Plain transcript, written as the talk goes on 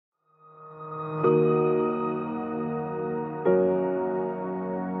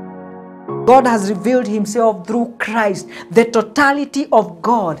God has revealed himself through Christ, the totality of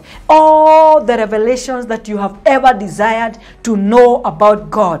God, all the revelations that you have ever desired to know about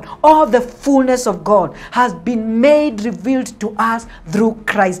God, all the fullness of God has been made revealed to us through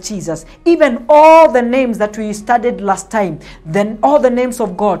Christ Jesus. Even all the names that we studied last time, then all the names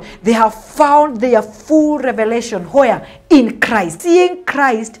of God, they have found their full revelation where? In Christ. Seeing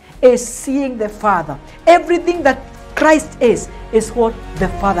Christ is seeing the Father. Everything that Christ is what the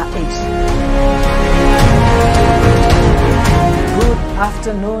Father is. Good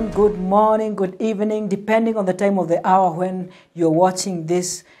afternoon, good morning, good evening, depending on the time of the hour when you're watching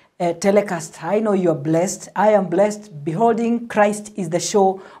this telecast. I know you're blessed. I am blessed. Beholding Christ is the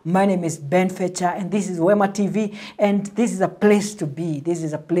show. My name is Ben Fetcher, and this is Wema TV, and this is a place to be. This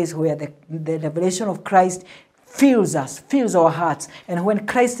is a place where the revelation of Christ fills us, fills our hearts. And when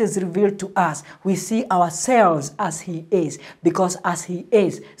Christ is revealed to us, we see ourselves as he is, because as he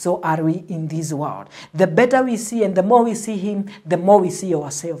is, so are we in this world. The better we see and the more we see him, the more we see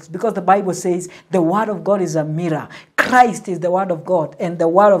ourselves, because the Bible says the word of God is a mirror. Christ is the word of God, and the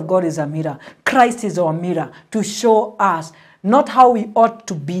word of God is a mirror. Christ is our mirror to show us not how we ought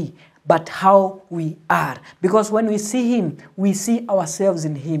to be, but how we are. Because when we see him, we see ourselves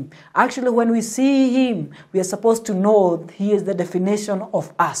in him. Actually, when we see him, we are supposed to know he is the definition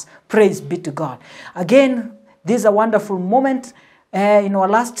of us. Praise be to God. Again, this is a wonderful moment. In our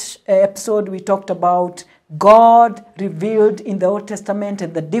last episode, we talked about God revealed in the Old Testament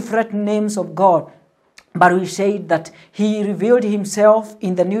and the different names of God. But we said that he revealed himself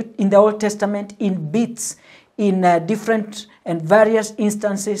in the Old Testament in bits, in different and various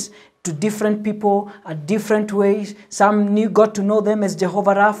instances, to different people at different ways. Some got to know them as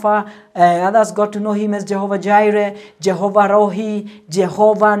Jehovah Rapha, others got to know him as Jehovah Jireh, Jehovah Rohi,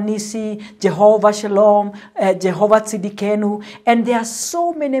 Jehovah Nisi, Jehovah Shalom, Jehovah Tzidikenu, and there are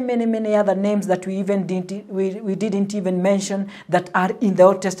so many other names that we didn't even mention that are in the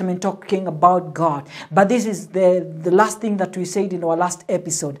Old Testament talking about God. But this is the last thing that we said in our last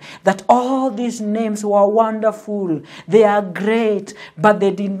episode, that all these names were wonderful, they are great, but they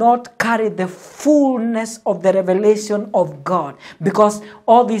did not carry the fullness of the revelation of God, because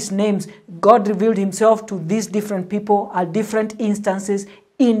all these names, God revealed himself to these different people at different instances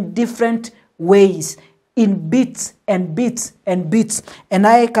in different ways, in bits and bits and bits. And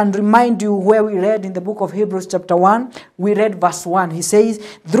I can remind you where we read in the book of Hebrews chapter 1, we read verse 1. He says,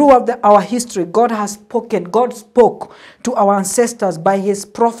 throughout our history, God spoke to our ancestors by his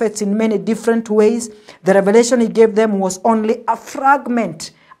prophets in many different ways. The revelation he gave them was only a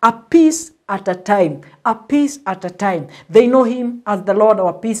fragment, a piece at a time, a piece at a time. They know him as the Lord,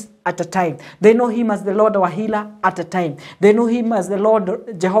 our peace, at a time. They know him as the Lord, our healer, at a time. They know him as the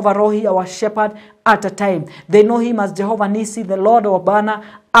Lord, Jehovah Rohi, our shepherd, at a time. They know him as Jehovah Nisi, the Lord, our banner,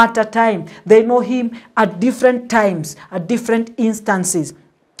 at a time. They know him at different times, at different instances.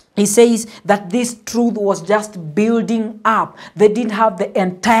 He says that this truth was just building up. They didn't have the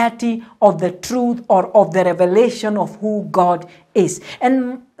entirety of the truth or of the revelation of who God is.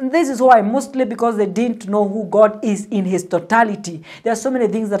 And this is why, mostly because they didn't know who God is in his totality. There are so many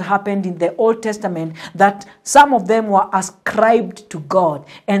things that happened in the Old Testament that some of them were ascribed to God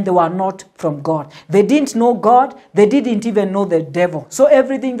and they were not from God. They didn't know God. They didn't even know the devil. So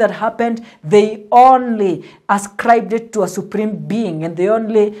everything that happened, they only ascribed it to a supreme being, and they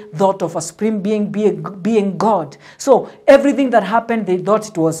only thought of a supreme being being God. So everything that happened, they thought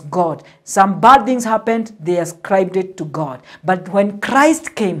it was God. Some bad things happened, they ascribed it to God. But when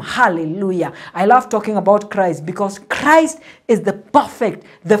Christ came, hallelujah, I love talking about Christ, because Christ is the perfect,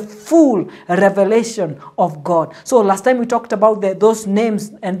 the full revelation of God. So last time we talked about those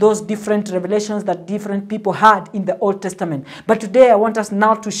names and those different revelations that different people had in the Old Testament. But today I want us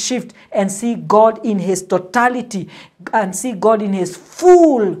now to shift and see God in his totality and see God in his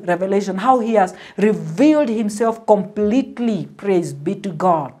full revelation, how he has revealed himself completely. Praise be to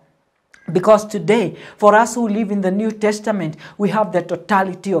God. Because today, for us who live in the New Testament, we have the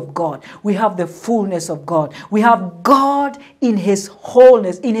totality of God. We have the fullness of God. We have God in his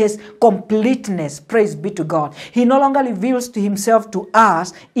wholeness, in his completeness. Praise be to God. He no longer reveals to himself to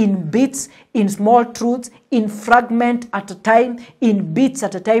us in bits, in small truths, in fragment at a time, in bits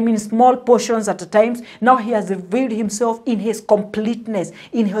at a time, in small portions at a time. Now he has revealed himself in his completeness,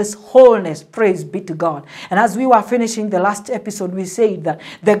 in his wholeness. Praise be to God. And as we were finishing the last episode, we said that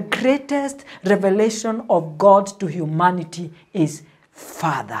the greatest revelation of God to humanity is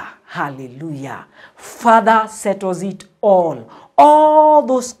Father. Hallelujah. Father settles it all. All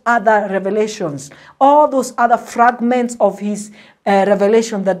those other revelations, all those other fragments of his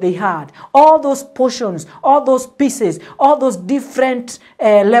revelation that they had, all those portions, all those pieces, all those different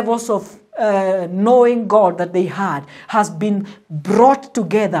levels of knowing God that they had has been brought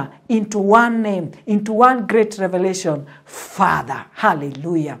together into one name, into one great revelation, Father.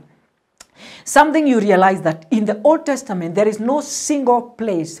 Hallelujah. Something you realize that in the Old Testament, there is no single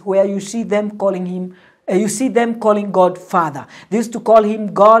place where you see them calling him, you see them calling God Father. They used to call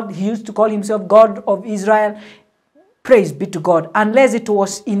him God. He used to call himself God of Israel. Praise be to God. Unless it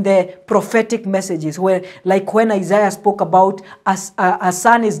was in the prophetic messages where, like when Isaiah spoke about a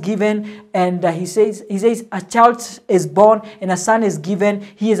son is given, and he says a child is born and a son is given.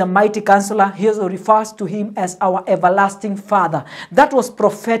 He is a mighty counselor. He also refers to him as our everlasting Father. That was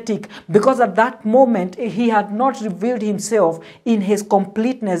prophetic because at that moment he had not revealed himself in his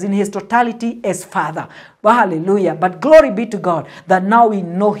completeness, in his totality as Father. Hallelujah. But glory be to God that now we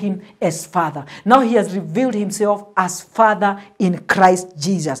know him as Father. Now he has revealed himself as Father in Christ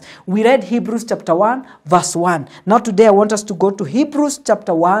Jesus. We read Hebrews chapter 1 verse 1. Now today I want us to go to Hebrews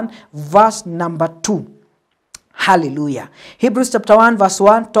chapter 1 verse number 2. Hallelujah. Hebrews chapter 1 verse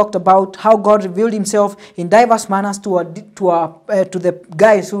 1 talked about how God revealed himself in diverse manners to the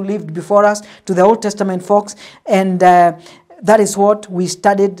guys who lived before us, to the Old Testament folks, and that is what we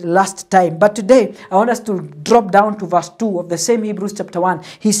studied last time. But today, I want us to drop down to verse 2 of the same Hebrews chapter 1.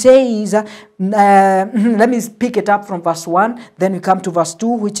 He says, let me pick it up from verse 1, then we come to verse 2,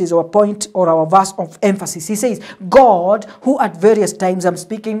 which is our point or our verse of emphasis. He says, God, who at various times, I'm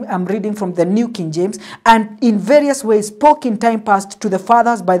reading from the New King James, and in various ways spoke in time past to the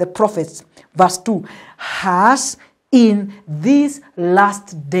fathers by the prophets. Verse 2, has in these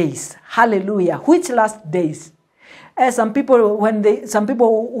last days. Hallelujah. Which last days? Some people when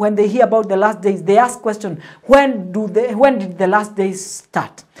they hear about the last days, they ask question, when did the last days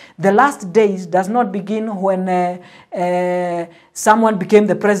start? The last days does not begin when someone became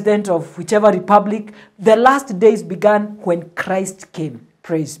the president of whichever republic. The last days began when Christ came.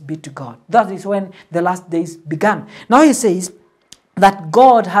 Praise be to God. That is when the last days began. Now he says that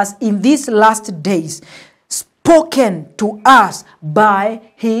God has in these last days spoken to us by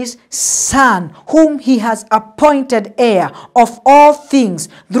his Son, whom he has appointed heir of all things,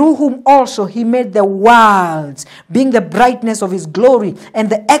 through whom also he made the worlds, being the brightness of his glory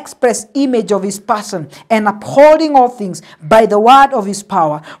and the express image of his person, and upholding all things by the word of his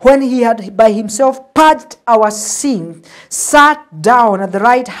power, when he had by himself purged our sins, sat down at the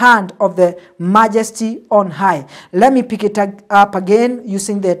right hand of the majesty on high. Let me pick it up again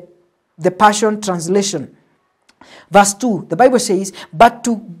using the Passion Translation. Verse 2, the Bible says, but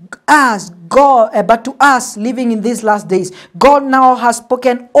to us living in these last days, God now has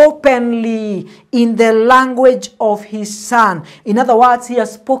spoken openly in the language of his Son. In other words, he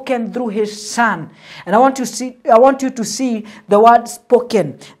has spoken through his Son. And I want you to see the word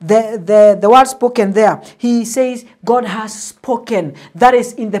spoken. The word spoken there. He says God has spoken. That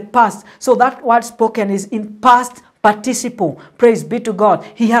is in the past. So that word spoken is in past participle. Praise be to God.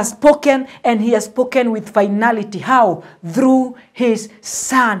 He has spoken, and he has spoken with finality. How? Through his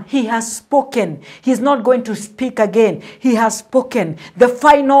Son. He has spoken. He is not going to speak again. He has spoken. The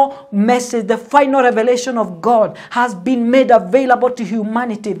final message, the final revelation of God has been made available to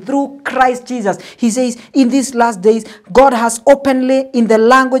humanity through Christ Jesus. He says, in these last days, God has openly, in the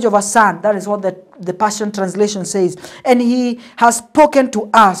language of a Son, that is what the Passion Translation says, and he has spoken to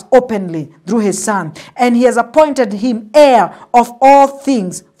us openly through his Son, and he has appointed him heir of all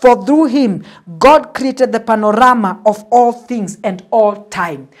things, for through him God created the panorama of all things and all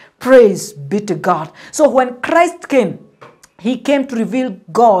time. Praise be to God. So when Christ came, he came to reveal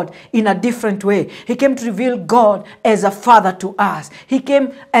God in a different way. He came to reveal God as a father to us. He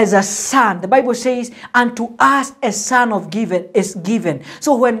came as a son. The Bible says, and to us a son is given.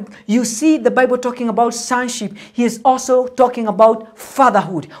 So when you see the Bible talking about sonship, he is also talking about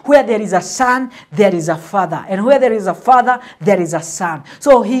fatherhood. Where there is a son, there is a father. And where there is a father, there is a son.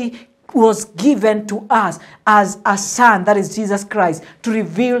 So he was given to us as a son, that is Jesus Christ, to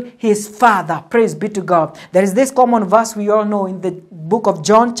reveal his Father. Praise be to God. There is this common verse we all know in the book of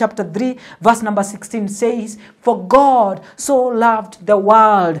John chapter 3 verse number 16 says, for God so loved the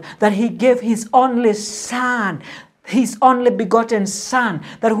world that he gave his only Son, his only begotten Son,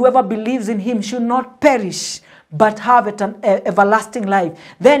 that whoever believes in him should not perish but have an everlasting life.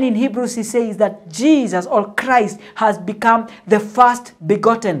 Then in Hebrews he says that Jesus or Christ has become the first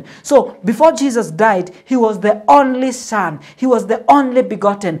begotten. So before Jesus died, he was the only Son. He was the only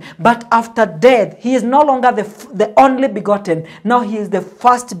begotten. But after death, he is no longer the only begotten. Now he is the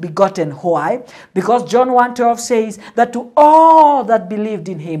first begotten. Why? Because John 1:12 says that to all that believed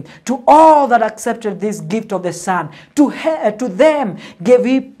in him, to all that accepted this gift of the Son, to them gave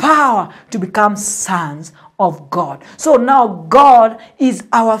he power to become sons of God. So now God is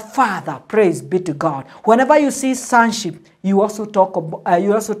our Father. Praise be to God. Whenever you see sonship, you also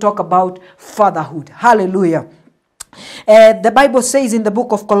talk about fatherhood. Hallelujah. The Bible says in the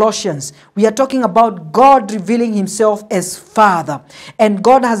book of Colossians, we are talking about God revealing himself as Father. And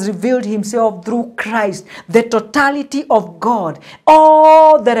God has revealed himself through Christ, the totality of God.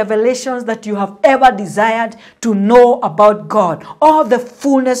 All the revelations that you have ever desired to know about God, all the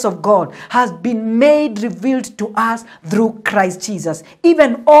fullness of God has been made revealed to us through Christ Jesus.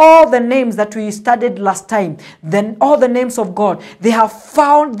 Even all the names that we studied last time, then all the names of God, they have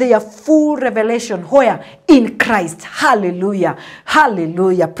found their full revelation where? In Christ. Hallelujah.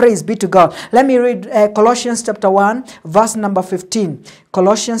 Hallelujah. Praise be to God. Let me read Colossians chapter 1, verse number 15.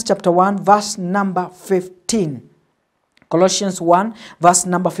 Colossians chapter 1, verse number 15. Colossians 1, verse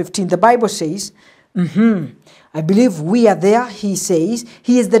number 15. The Bible says, I believe we are there. He says,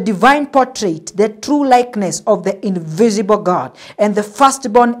 he is the divine portrait, the true likeness of the invisible God, and the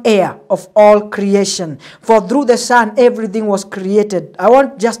firstborn heir of all creation. For through the Son, everything was created. I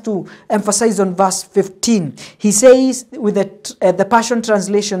want just to emphasize on verse 15. He says, with the Passion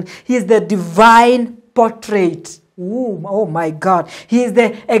Translation, he is the divine portrait. Ooh, oh my God. He is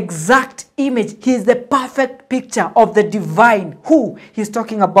the exact image. He is the perfect picture of the divine. Who? He's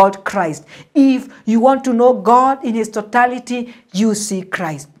talking about Christ. If you want to know God in his totality, you see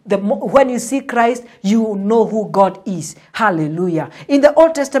Christ. When you see Christ, you know who God is. Hallelujah. In the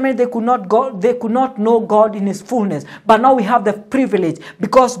Old Testament, they could not know God in his fullness. But now we have the privilege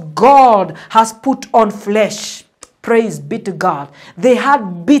because God has put on flesh. Praise be to God. They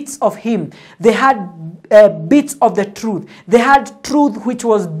had bits of him. They had bits of the truth. They had truth which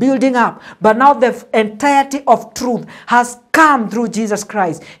was building up. But now the entirety of truth has come through Jesus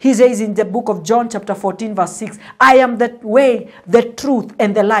Christ. He says in the book of John chapter 14 verse 6, I am the way, the truth,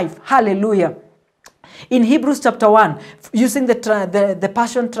 and the life. Hallelujah. In Hebrews chapter 1, using the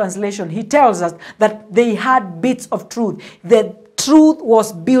Passion Translation, he tells us that they had bits of truth. The truth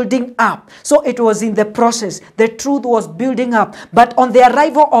was building up. So it was in the process. The truth was building up. But on the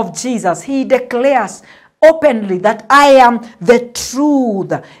arrival of Jesus, he declares openly that I am the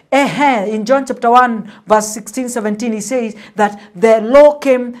truth. In John chapter 1, verse 16, 17, he says that the law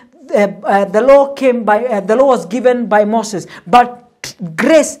was given by Moses, but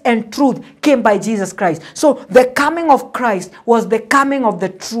grace and truth came by Jesus Christ. So the coming of Christ was the coming of the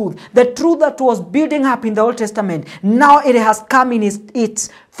truth. The truth that was building up in the Old Testament, now it has come in its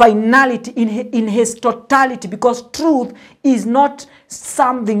finality, in his totality, because truth is not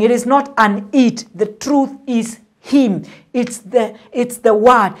something, it is not an it. The truth is him. It's the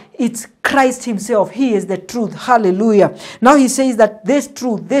word. It's Christ himself. He is the truth. Hallelujah. Now he says that this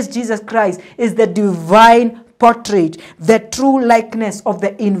truth, this Jesus Christ, is the divine portrait, the true likeness of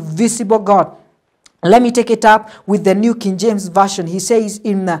the invisible God. Let me take it up with the New King James Version. He says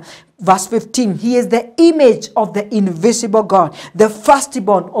in verse 15, he is the image of the invisible God, the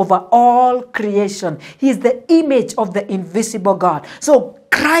firstborn over all creation. He is the image of the invisible God. So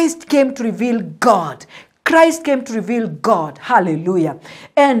Christ came to reveal God. Christ came to reveal God. Hallelujah.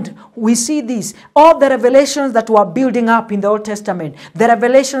 And we see this. All the revelations that were building up in the Old Testament, the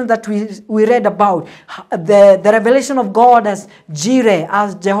revelations that we read about, the revelation of God as Jireh,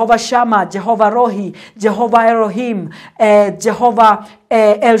 as Jehovah Shammah, Jehovah Rohi, Jehovah Elohim, Jehovah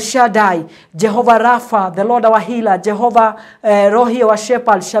El Shaddai, Jehovah Rapha, the Lord our healer, Jehovah Rohi our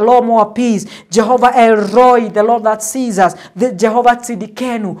shepherd, Shalom our peace, Jehovah El Roi, the Lord that sees us, the Jehovah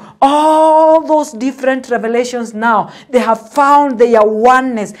Tzidikenu. All those different revelations now, they have found their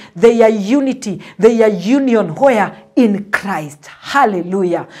oneness, their unity, their union. Where? In Christ.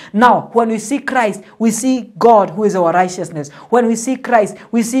 Hallelujah. Now, when we see Christ, we see God who is our righteousness. When we see Christ,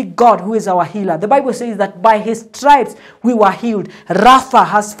 we see God who is our healer. The Bible says that by his stripes we were healed. Rapha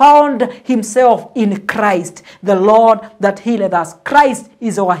has found himself in Christ, the Lord that healeth us. Christ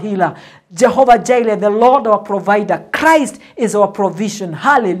is our healer. Jehovah Jireh, the Lord our provider. Christ is our provision.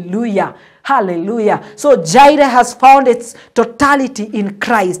 Hallelujah. Hallelujah. So Jireh has found its totality in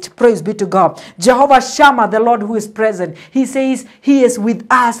Christ. Praise be to God. Jehovah Shammah, the Lord who is present. He says he is with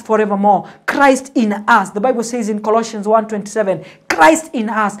us forevermore. Christ in us. The Bible says in Colossians 1:27, Christ in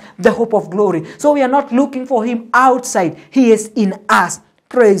us, the hope of glory. So we are not looking for him outside. He is in us.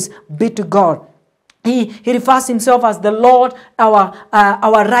 Praise be to God. He refers himself as the Lord, our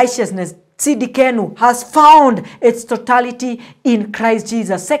righteousness. Tsidikenu has found its totality in Christ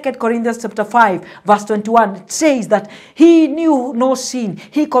Jesus. 2 Corinthians chapter 5 verse 21 says that he knew no sin,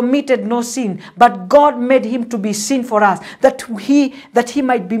 he committed no sin, but God made him to be sin for us, that he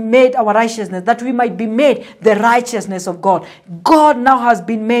might be made our righteousness, that we might be made the righteousness of God. God now has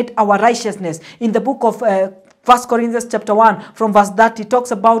been made our righteousness. In the book of 1 Corinthians chapter 1 from verse 30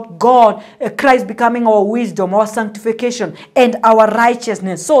 talks about God, Christ becoming our wisdom, our sanctification, and our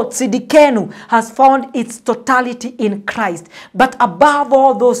righteousness. So Tsidikenu has found its totality in Christ. But above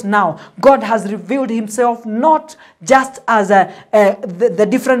all those now, God has revealed himself not just as the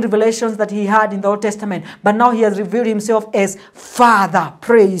different revelations that he had in the Old Testament, but now he has revealed himself as Father.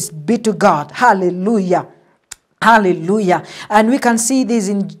 Praise be to God. Hallelujah. Hallelujah. And we can see this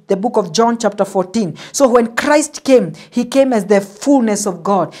in the book of John chapter 14. So when Christ came, he came as the fullness of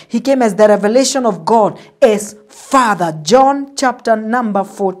God. He came as the revelation of God as Father. John chapter number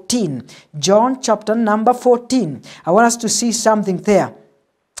 14. John chapter number 14. I want us to see something there.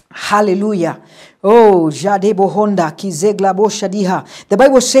 Hallelujah. Oh, Jadebo Honda, Kizeglabo Shadiha. The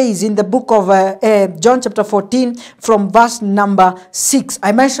Bible says in the book of John chapter 14 from verse number 6.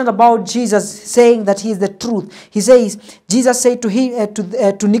 I mentioned about Jesus saying that he is the truth. He says, Jesus said to him,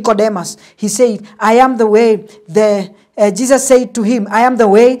 to Nicodemus, he said, I am the way, Jesus said to him, I am the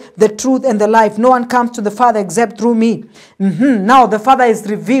way, the truth, and the life. No one comes to the Father except through me. Now the Father is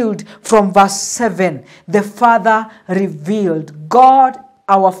revealed from verse 7. The Father revealed. God,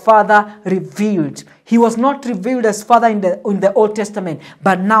 our Father, revealed. He was not revealed as Father in the Old Testament,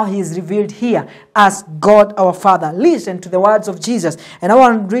 but now he is revealed here as God our Father. Listen to the words of Jesus. And I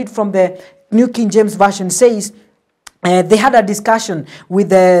want to read from the New King James Version. It says, they had a discussion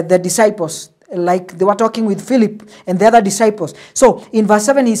with the disciples, like they were talking with Philip and the other disciples. So in verse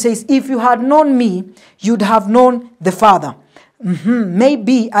 7 he says, if you had known me, you'd have known the Father.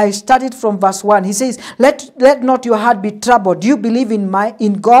 Maybe I started from verse 1. He says, let not your heart be troubled. You believe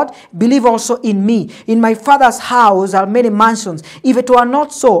in God, believe also in me. In my Father's house are many mansions. If it were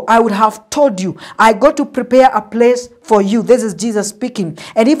not so, I would have told you. I go to prepare a place for you. This is Jesus speaking.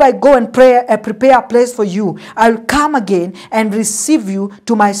 And if I go and prepare a place for you, I'll come again and receive you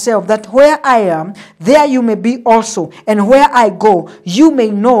to myself, that where I am, there you may be also. And where I go, you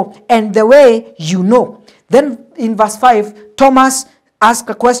may know, and the way you know. Then in verse 5, Thomas asked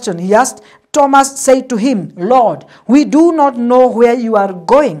a question. He asked, Thomas said to him, Lord, we do not know where you are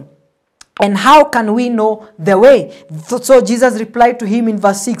going, and how can we know the way? So Jesus replied to him in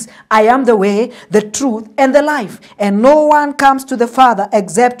verse 6, I am the way, the truth, and the life, and no one comes to the Father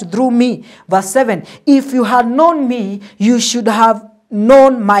except through me. Verse 7, if you had known me, you should have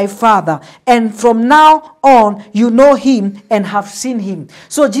known my Father, and from now on you know him and have seen him.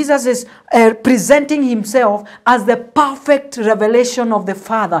 So Jesus is presenting himself as the perfect revelation of the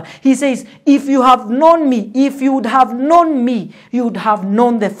Father. He says, if you have known me, if you would have known me, you would have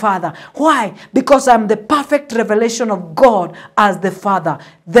known the Father. Why? Because I'm the perfect revelation of God as the Father.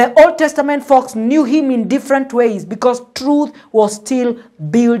 The Old Testament folks knew him in different ways because truth was still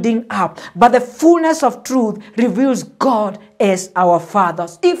building up. But the fullness of truth reveals God as our Father.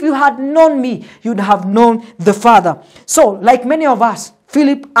 If you had known me, you'd have known the Father. So, like many of us,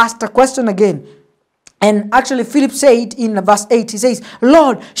 Philip asked a question again. And actually, Philip said in verse 8, he says,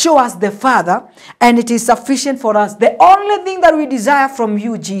 Lord, show us the Father, and it is sufficient for us. The only thing that we desire from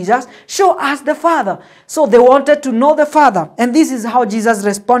you, Jesus, show us the Father. So they wanted to know the Father. And this is how Jesus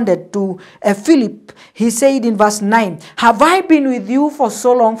responded to Philip. He said in verse 9, have I been with you for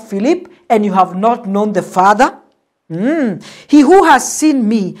so long, Philip, and you have not known the Father? He who has seen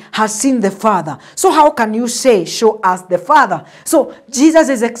me has seen the Father. So how can you say, show us the Father? So Jesus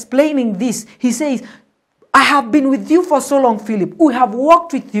is explaining this. He says, I have been with you for so long, Philip. We have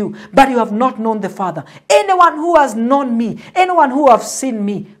walked with you, but you have not known the Father. Anyone who has known me, anyone who has seen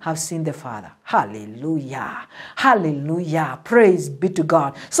me, has seen the Father. Hallelujah. Hallelujah. Praise be to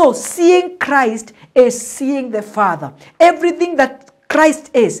God. So seeing Christ is seeing the Father. Everything that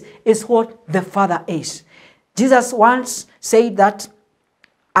Christ is what the Father is. Jesus once said that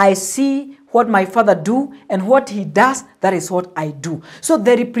I see what my Father do, and what he does, that is what I do. So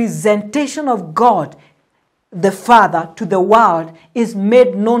the representation of God, the Father, to the world is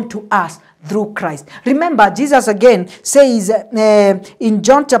made known to us through Christ. Remember, Jesus again says in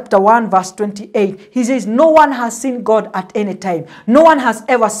John chapter 1 verse 28, he says, no one has seen God at any time. No one has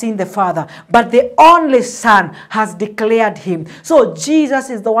ever seen the Father, but the only Son has declared him. So Jesus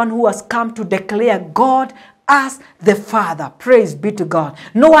is the one who has come to declare God as the Father. Praise be to God.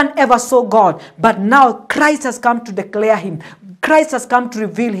 No one ever saw God, but now Christ has come to declare him. Christ has come to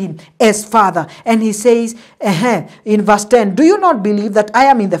reveal him as Father. And he says in verse 10, do you not believe that I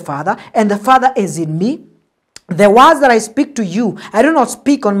am in the Father and the Father is in me? The words that I speak to you, I do not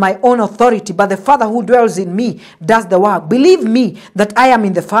speak on my own authority, but the Father who dwells in me does the work. Believe me that I am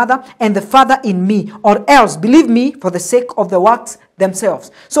in the Father and the Father in me, or else believe me for the sake of the works themselves.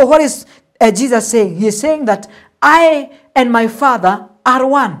 So what is Jesus saying? He is saying that I and my Father are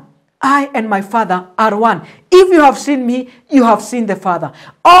one. I and my Father are one. If you have seen me, you have seen the Father.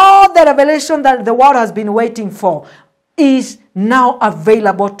 All the revelation that the world has been waiting for is now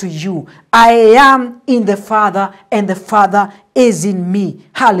available to you. I am in the Father and the Father is in me.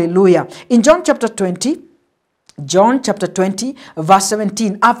 Hallelujah. In John chapter 20, verse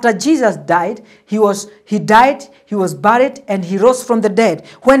 17, after Jesus died, he was buried, and he rose from the dead.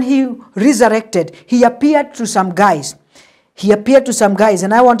 When he resurrected, he appeared to some guys.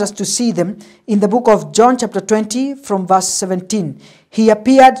 And I want us to see them in the book of John chapter 20 from verse 17. He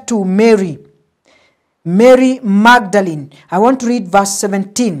appeared to Mary Magdalene. I want to read verse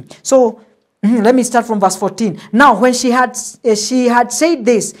 17. So let me start from verse 14. Now, when she had said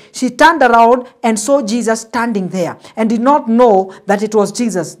this, she turned around and saw Jesus standing there, and did not know that it was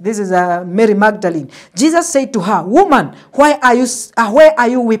Jesus. This is Mary Magdalene. Jesus said to her, "Woman, where are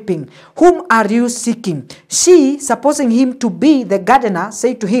you weeping? Whom are you seeking?" She, supposing him to be the gardener,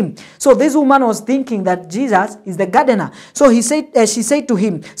 said to him. So this woman was thinking that Jesus is the gardener. So she said to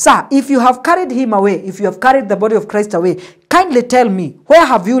him, "Sir, if you have carried him away, if you have carried the body of Christ away, kindly tell me, where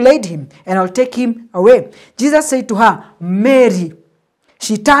have you laid him? And I'll take him away." Jesus said to her, "Mary."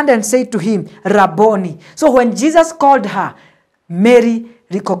 She turned and said to him, "Rabboni." So when Jesus called her, Mary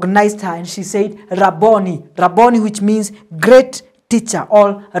recognized her and she said, "Rabboni." Rabboni, which means great teacher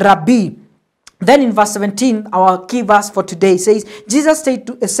or Rabbi. Then in verse 17, our key verse for today says, Jesus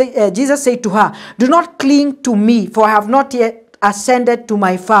said to her, "Do not cling to me, for I have not yet ascended to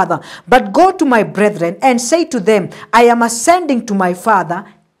my Father, but go to my brethren and say to them, I am ascending to my Father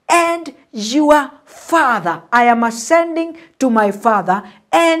and your Father. I am ascending to my Father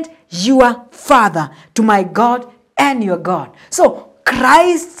and your Father, to my God and your God." So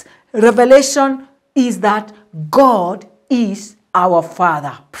Christ's revelation is that God is our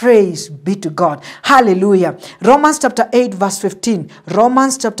Father. Praise be to God. Hallelujah. Romans chapter 8 verse 15.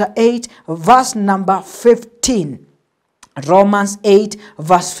 Romans chapter 8 verse number 15. Romans 8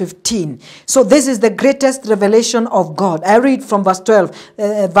 verse 15. So this is the greatest revelation of God. I read from verse 12.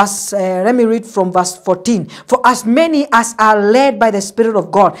 Let me read from verse 14. For as many as are led by the Spirit of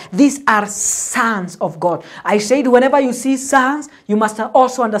God, these are sons of God. I said whenever you see sons, you must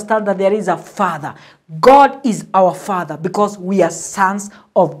also understand that there is a Father. God is our Father because we are sons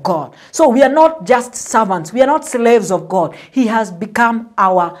of God. So we are not just servants. We are not slaves of God. He has become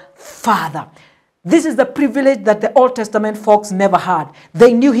our Father. This is the privilege that the Old Testament folks never had.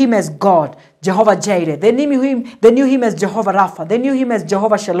 They knew him as God, Jehovah Jireh. They knew him as Jehovah Rapha. They knew him as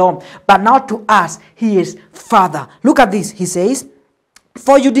Jehovah Shalom. But now to us, he is Father. Look at this. He says,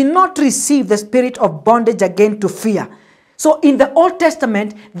 "For you did not receive the spirit of bondage again to fear." So in the Old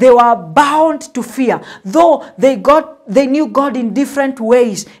Testament, they were bound to fear. Though they knew God in different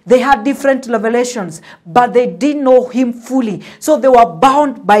ways. They had different revelations, but they didn't know him fully. So they were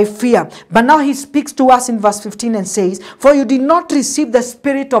bound by fear. But now he speaks to us in verse 15 and says, "For you did not receive the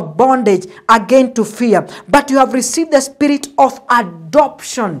spirit of bondage again to fear, but you have received the spirit of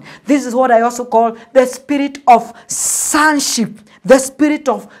adoption." This is what I also call the spirit of sonship. The spirit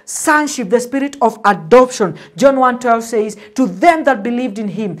of sonship, the spirit of adoption. John 1:12 says, "To them that believed in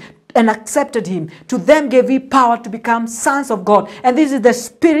him and accepted him, to them gave he power to become sons of God." And this is the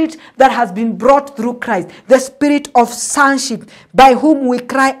spirit that has been brought through Christ. The spirit of sonship, by whom we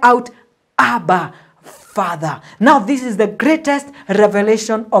cry out, "Abba, Father." Now this is the greatest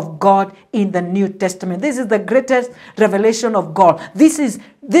revelation of God in the New Testament. This is the greatest revelation of God. This is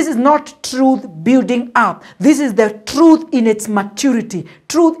not truth building up. This is the truth in its maturity,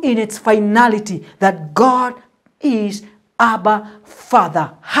 truth in its finality, that God is Abba,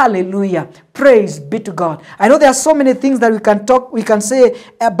 Father. Hallelujah. Praise be to God. I know there are so many things that we can say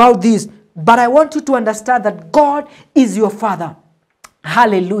about this, but I want you to understand that God is your Father.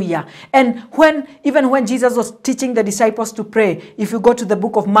 Hallelujah. And even when Jesus was teaching the disciples to pray, if you go to the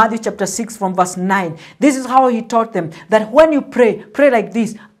book of Matthew chapter 6 from verse 9, this is how he taught them, that when you pray like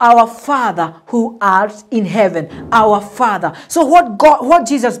this, our Father who art in heaven. Our Father. So what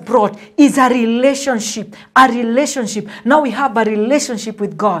Jesus brought is a relationship. A relationship. Now we have a relationship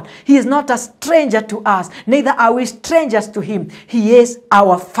with God. He is not a stranger to us. Neither are we strangers to him. He is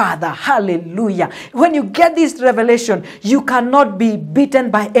our Father. Hallelujah. When you get this revelation, you cannot be beaten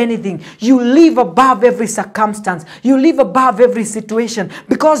by anything. You live above every circumstance. You live above every situation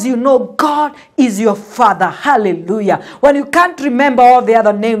because you know God is your Father. Hallelujah. When you can't remember all the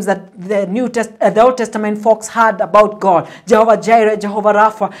other names that the Old Testament folks had about God, Jehovah Jireh, Jehovah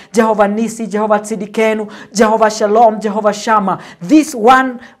Rapha, Jehovah Nisi, Jehovah Tzidkenu, Jehovah Shalom, Jehovah Shammah. This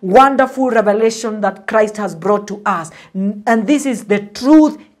one wonderful revelation that Christ has brought to us. And this is the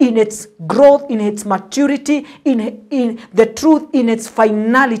truth in its growth, in its maturity, in the truth in its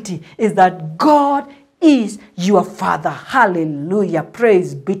finality, is that God is your Father. Hallelujah.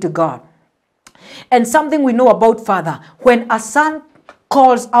 Praise be to God. And something we know about Father, when a son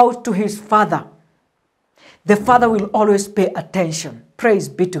calls out to his father, the father will always pay attention. Praise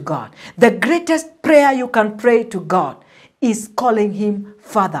be to God. The greatest prayer you can pray to God is calling him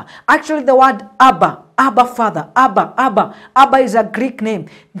Father. Actually, the word Abba, Abba Father, Abba is a Greek name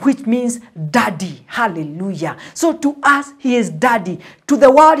which means daddy. Hallelujah. So to us, he is daddy. To the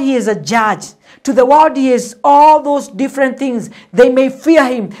world, he is a judge. To the world, he is all those different things. They may fear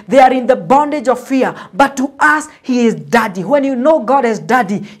him. They are in the bondage of fear. But to us, he is daddy. When you know God as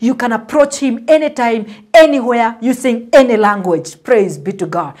daddy, you can approach him anytime, anywhere, using any language. Praise be to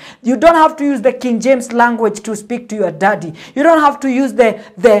God. You don't have to use the King James language to speak to your daddy. You don't have to use the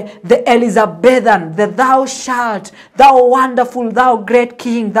Elizabethan, the thou shalt, thou wonderful, thou great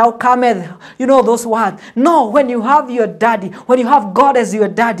king, thou cometh. You know those words. No, when you have your daddy, when you have God as your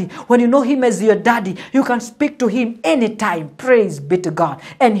daddy, when you know him as your daddy, you can speak to him anytime. Praise be to God.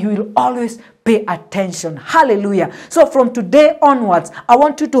 And he will always pay attention. Hallelujah. So from today onwards, I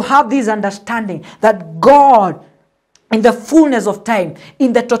want you to have this understanding that God, in the fullness of time,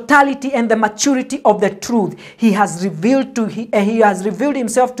 in the totality and the maturity of the truth, he has revealed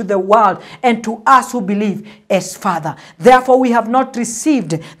himself to the world and to us who believe as Father. Therefore, we have not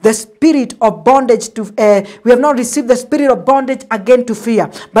received the spirit of bondage again to fear,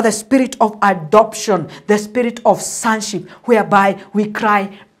 but the spirit of adoption, the spirit of sonship, whereby we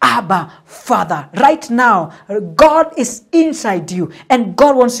cry, Abba, Father. Right now, God is inside you, and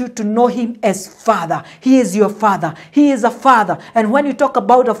God wants you to know him as Father. He is your Father. He is a Father. And when you talk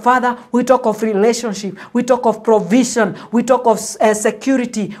about a Father, we talk of relationship. We talk of provision. We talk of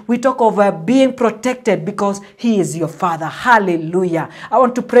security. We talk of being protected because he is your Father. Hallelujah. I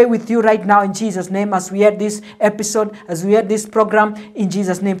want to pray with you right now in Jesus' name as we end this episode, as we end this program in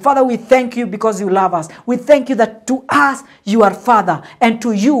Jesus' name. Father, we thank you because you love us. We thank you that to us you are Father, and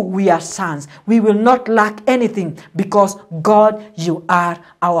to you we are sons. We will not lack anything because God, you are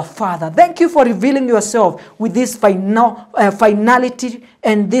our Father. Thank you for revealing yourself with this finality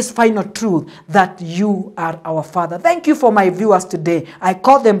and this final truth that you are our Father. Thank you for my viewers today. I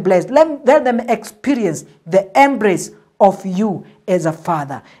call them blessed. Let them experience the embrace of you as a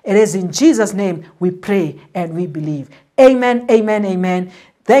Father. It is in Jesus' name we pray and we believe. Amen, amen, amen.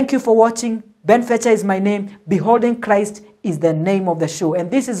 Thank you for watching. Ben Fetcher is my name. Beholding Christ is the name of the show. And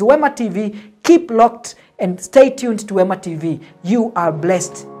this is Wema TV. Keep locked and stay tuned to Wema TV. You are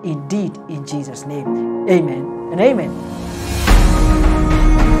blessed indeed in Jesus' name. Amen and amen.